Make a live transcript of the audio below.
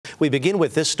We begin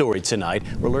with this story tonight.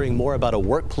 We're learning more about a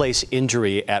workplace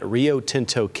injury at Rio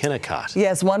Tinto Kennecott.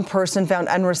 Yes, one person found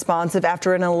unresponsive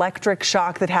after an electric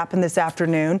shock that happened this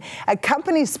afternoon. A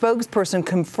company spokesperson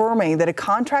confirming that a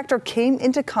contractor came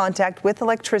into contact with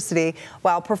electricity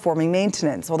while performing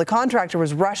maintenance. Well, the contractor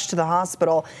was rushed to the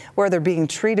hospital where they're being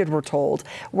treated, we're told.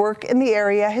 Work in the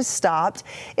area has stopped.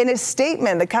 In a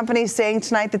statement, the company is saying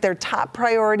tonight that their top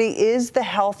priority is the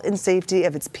health and safety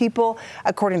of its people.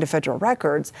 According to federal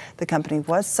records, the company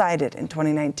was cited in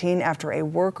 2019 after a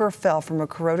worker fell from a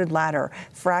corroded ladder,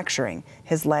 fracturing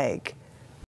his leg.